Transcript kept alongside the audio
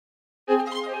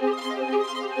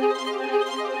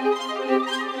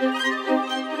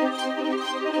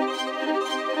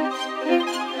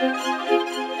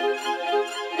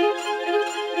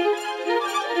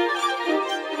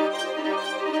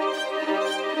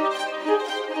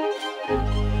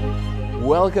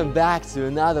Welcome back to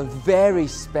another very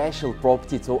special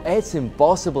property tour. It's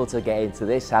impossible to get into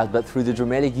this house, but through the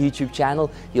Drumelia YouTube channel,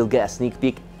 you'll get a sneak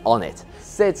peek on it.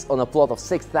 Sits on a plot of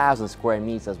 6,000 square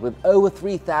meters with over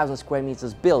 3,000 square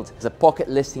meters built. It's a pocket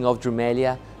listing of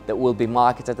Drumelia that will be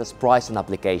marketed as price on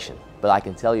application. But I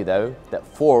can tell you though that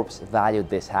Forbes valued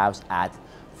this house at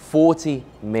 40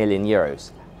 million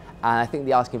euros. And I think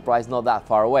the asking price is not that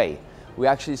far away. We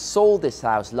actually sold this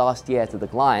house last year to the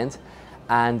client,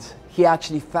 and he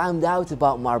actually found out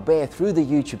about Marbella through the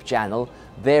YouTube channel.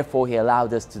 Therefore, he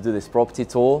allowed us to do this property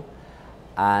tour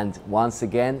and once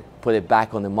again put it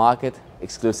back on the market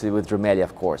exclusively with Drumelia,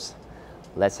 of course.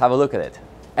 Let's have a look at it.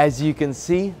 As you can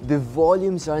see, the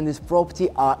volumes on this property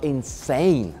are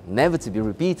insane, never to be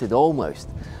repeated almost.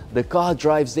 The car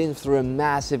drives in through a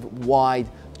massive wide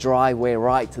driveway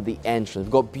right to the entrance.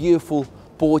 We've got beautiful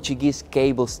Portuguese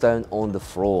cable stone on the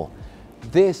floor.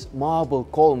 These marble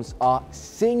columns are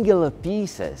singular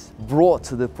pieces brought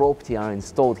to the property and are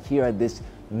installed here at this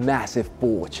massive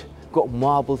porch. Got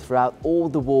marble throughout all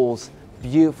the walls,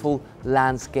 beautiful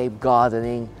landscape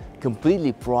gardening,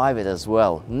 completely private as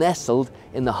well, nestled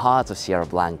in the heart of Sierra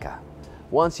Blanca.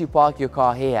 Once you park your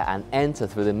car here and enter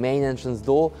through the main entrance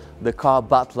door, the car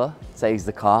butler takes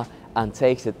the car and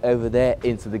takes it over there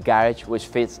into the garage, which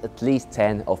fits at least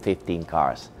 10 or 15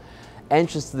 cars.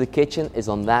 Entrance to the kitchen is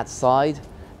on that side,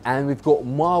 and we've got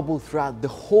marble throughout the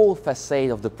whole facade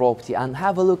of the property. And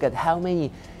have a look at how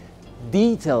many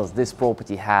details this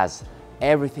property has.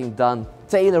 Everything done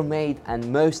tailor-made and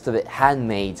most of it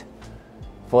handmade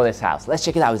for this house. Let's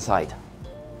check it out inside.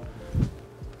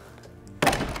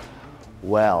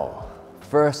 Well,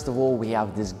 first of all, we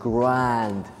have this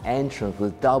grand entrance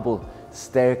with double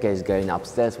staircase going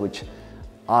upstairs, which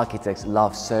architects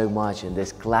love so much in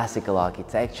this classical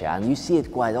architecture, and you see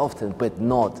it quite often, but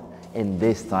not in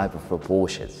this type of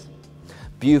proportions.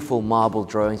 Beautiful marble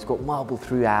drawings, got marble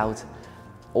throughout.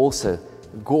 Also,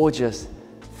 gorgeous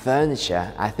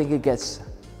furniture. I think it gets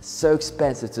so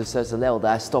expensive to a certain level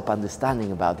that I stop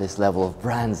understanding about this level of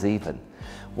brands even.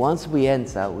 Once we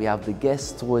enter, we have the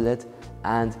guest toilet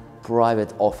and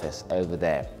private office over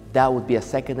there. That would be a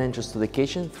second entrance to the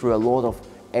kitchen through a lot of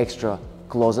extra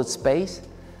closet space.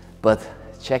 But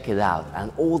check it out,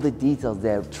 and all the details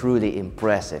there are truly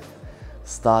impressive.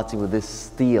 Starting with this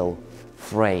steel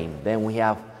frame. Then we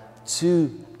have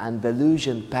two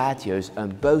Andalusian patios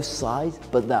on both sides,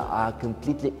 but that are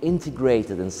completely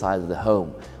integrated inside of the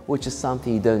home, which is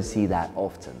something you don't see that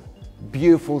often.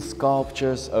 Beautiful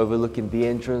sculptures overlooking the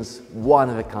entrance,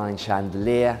 one-of-a-kind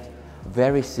chandelier.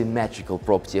 Very symmetrical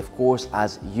property, of course,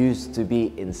 as used to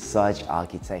be in such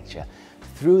architecture.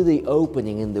 Through the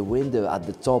opening in the window at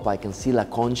the top, I can see La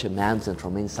Concha mountain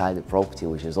from inside the property,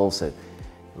 which is also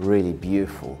really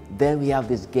beautiful. Then we have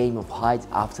this game of height.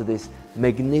 After this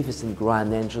magnificent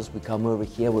grand entrance, we come over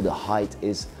here where the height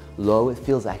is low. It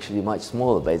feels actually much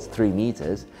smaller, but it's 3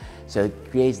 meters. So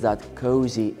it creates that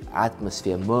cozy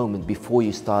atmosphere moment before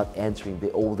you start entering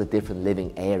all the different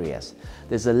living areas.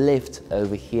 There's a lift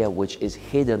over here which is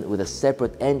hidden with a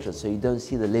separate entrance, so you don't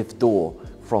see the lift door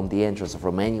from the entrance or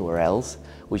from anywhere else,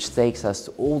 which takes us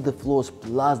to all the floors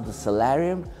plus the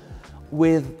solarium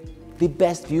with the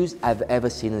best views I've ever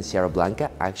seen in Sierra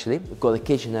Blanca. Actually, we've got a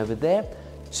kitchen over there,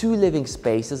 2 living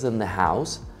spaces in the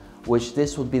house, which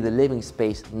this would be the living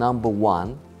space number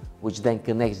 1, which then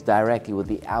connects directly with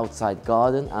the outside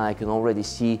garden, and I can already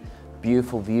see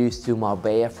beautiful views to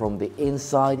Marbella from the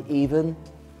inside even.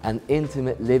 An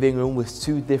intimate living room with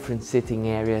 2 different sitting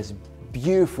areas,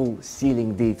 beautiful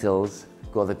ceiling details.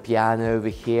 Got the piano over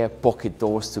here, pocket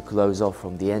doors to close off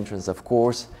from the entrance, of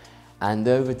course. And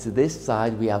over to this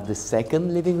side, we have the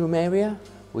second living room area,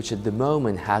 which at the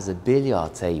moment has a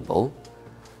billiard table,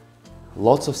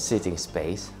 lots of sitting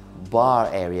space, bar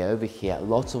area over here,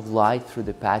 lots of light through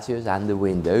the patios and the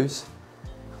windows.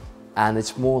 And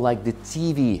it's more like the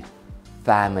TV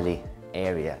family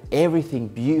area. Everything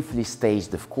beautifully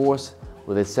staged, of course,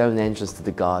 with its own entrance to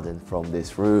the garden from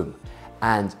this room.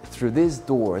 And through these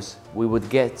doors, we would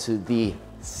get to the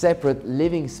separate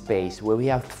living space where we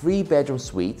have 3 bedroom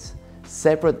suites,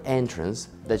 separate entrance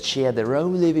that share their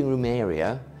own living room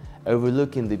area,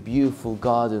 overlooking the beautiful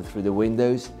garden through the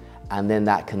windows, and then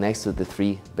that connects to the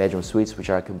 3 bedroom suites, which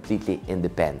are completely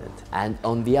independent. And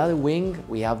on the other wing,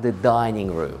 we have the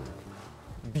dining room.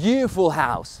 Beautiful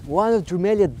house, one of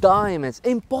Drumelia diamonds.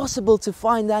 Impossible to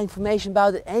find that information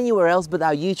about it anywhere else but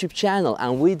our YouTube channel,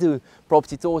 and we do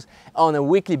property tours on a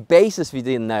weekly basis if you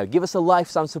didn't know. Give us a like,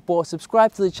 some support,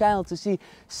 subscribe to the channel to see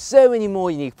so many more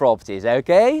unique properties,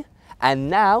 okay? And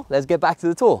now let's get back to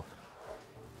the tour.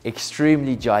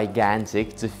 extremely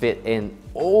gigantic to fit in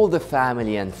all the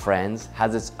family and friends,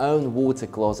 has its own water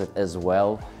closet as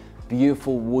well,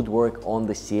 beautiful woodwork on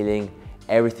the ceiling,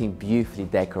 everything beautifully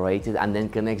decorated, and then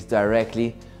connects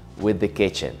directly with the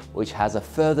kitchen, which has a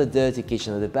further dirty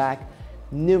kitchen at the back,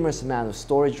 numerous amount of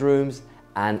storage rooms,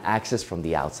 and access from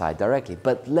the outside directly.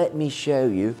 But let me show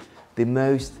you the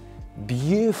most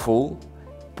beautiful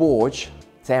porch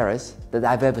terrace that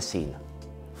I've ever seen.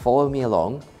 Follow me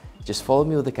along, just follow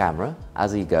me with the camera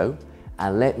as you go,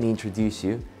 and let me introduce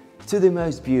you to the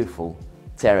most beautiful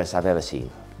terrace I've ever seen.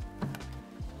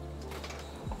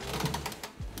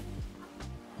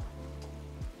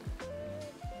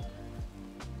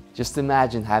 Just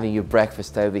imagine having your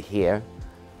breakfast over here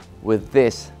with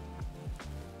this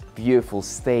beautiful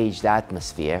staged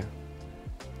atmosphere,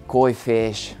 koi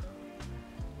fish,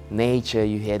 nature,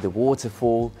 you hear the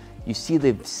waterfall, you see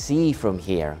the sea from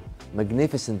here,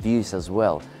 magnificent views as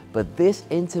well. But this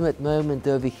intimate moment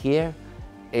over here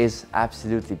is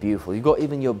absolutely beautiful. You've got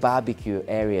even your barbecue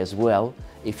area as well,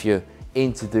 if you're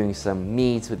into doing some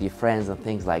meats with your friends and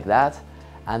things like that.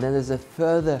 And then there's a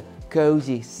further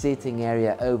cozy sitting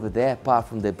area over there, apart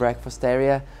from the breakfast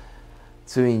area,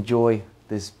 to enjoy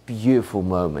this beautiful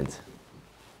moment.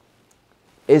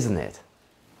 Isn't it?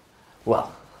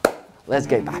 Well, let's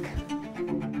get back.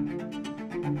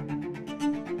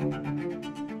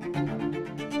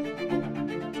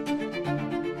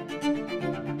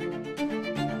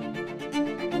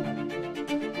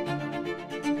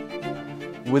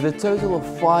 With a total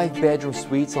of 5 bedroom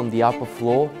suites on the upper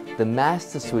floor, the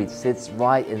master suite sits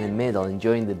right in the middle,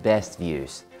 enjoying the best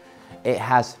views. It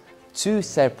has 2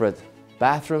 separate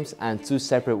bathrooms and 2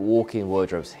 separate walk-in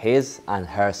wardrobes, his and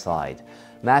her side.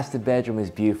 Master bedroom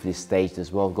is beautifully staged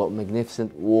as well, got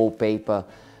magnificent wallpaper,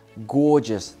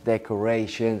 gorgeous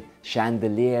decoration,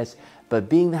 chandeliers, but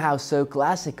being the house so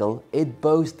classical, it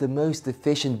boasts the most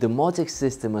efficient domotic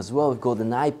system as well. We've got an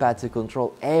iPad to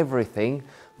control everything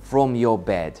from your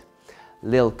bed.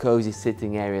 Little cozy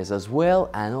sitting areas as well,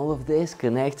 and all of this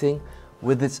connecting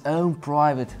with its own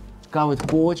private covered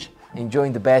porch,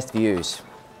 enjoying the best views.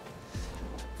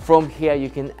 From here you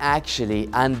can actually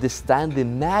understand the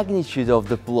magnitude of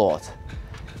the plot.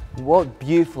 What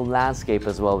beautiful landscape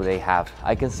as well they have.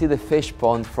 I can see the fish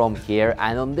pond from here,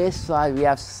 and on this side we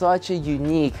have such a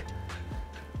unique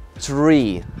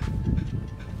tree.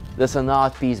 That's an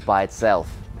art piece by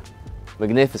itself.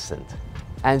 Magnificent.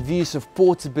 And views of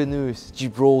Porto Banús,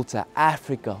 Gibraltar,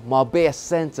 Africa, Marbella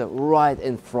Center right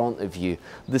in front of you.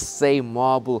 The same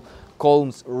marble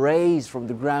columns raised from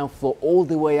the ground floor all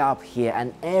the way up here,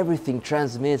 and everything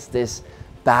transmits this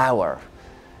power.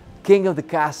 King of the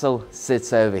castle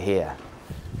sits over here.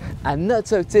 And not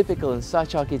so typical in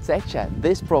such architecture,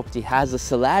 this property has a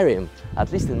solarium,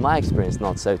 at least in my experience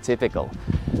not so typical.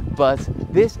 But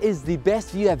this is the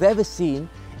best view I've ever seen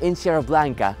in Sierra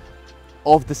Blanca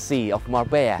of the sea, of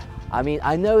Marbella. I mean,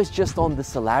 I know it's just on the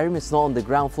solarium, it's not on the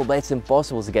ground floor, but it's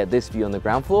impossible to get this view on the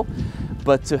ground floor.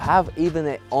 But to have even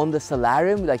it on the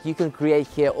solarium, like, you can create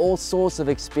here all sorts of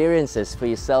experiences for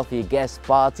yourself, your guest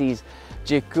parties,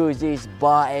 jacuzzis,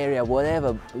 bar area,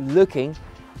 whatever, looking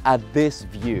at this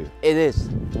view. It is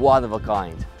one of a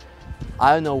kind.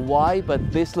 I don't know why,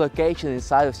 but this location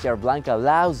inside of Sierra Blanca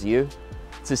allows you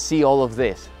to see all of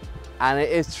this. And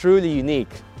it is truly unique.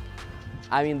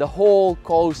 I mean, the whole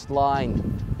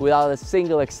coastline, without a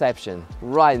single exception,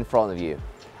 right in front of you.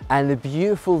 And the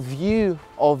beautiful view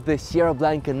of the Sierra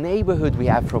Blanca neighborhood we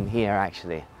have from here,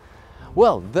 actually.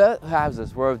 Well, the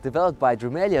houses were developed by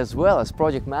Drumelia as well as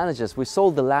project managers. We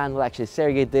sold the land, well, actually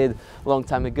Sergey did a long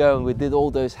time ago, and we did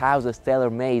all those houses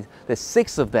tailor-made. There's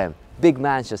 6 of them, big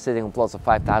mansions sitting on plots of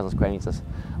 5,000 square meters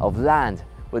of land.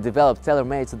 Were developed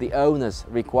tailor-made to the owner's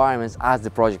requirements as the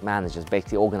project managers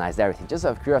basically organized everything. Just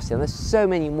out of curiosity, and there's so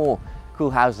many more cool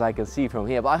houses I can see from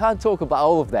here, but I can't talk about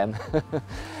all of them.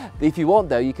 If you want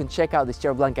though, you can check out the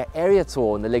Sierra Blanca area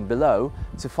tour in the link below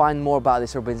to find more about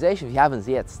this urbanization if you haven't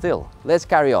yet still. Let's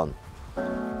carry on.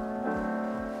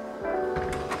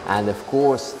 And of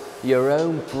course, your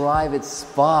own private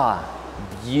spa.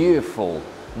 Beautiful,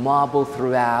 marble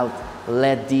throughout,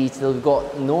 LED detail. We've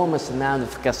got enormous amount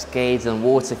of cascades and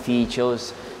water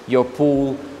features, your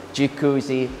pool,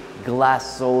 jacuzzi,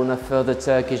 glass sauna, further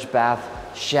Turkish bath,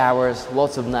 showers,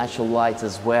 lots of natural light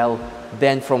as well.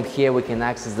 Then from here we can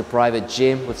access the private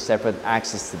gym with separate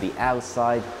access to the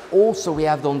outside. Also, we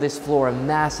have on this floor a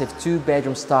massive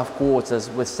 2-bedroom staff quarters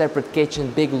with separate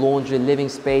kitchen, big laundry, living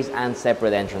space, and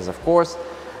separate entrance. Of course,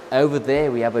 over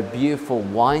there we have a beautiful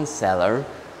wine cellar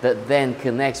that then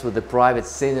connects with the private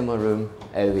cinema room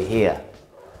over here.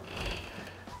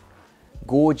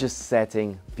 gorgeous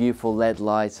setting, beautiful LED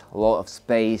lights, a lot of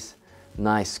space,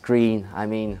 nice screen. I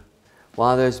mean,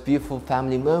 one of those beautiful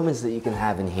family moments that you can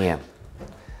have in here.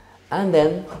 And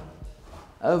then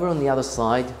over on the other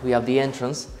side, we have the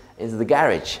entrance into the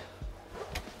garage.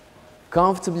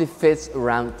 Comfortably fits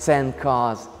around 10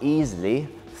 cars easily.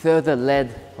 Further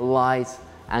LED lights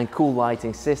and cool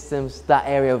lighting systems. That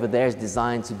area over there is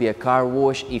designed to be a car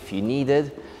wash if you need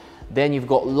it. Then you've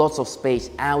got lots of space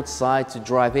outside to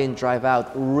drive in, drive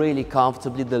out really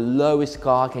comfortably. The lowest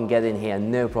car can get in here,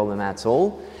 no problem at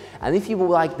all. And if you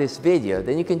like this video,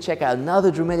 then you can check out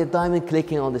another Drumelia Diamond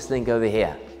clicking on this link over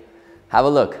here. Have a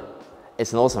look.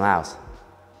 It's an awesome house.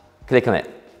 Click on it.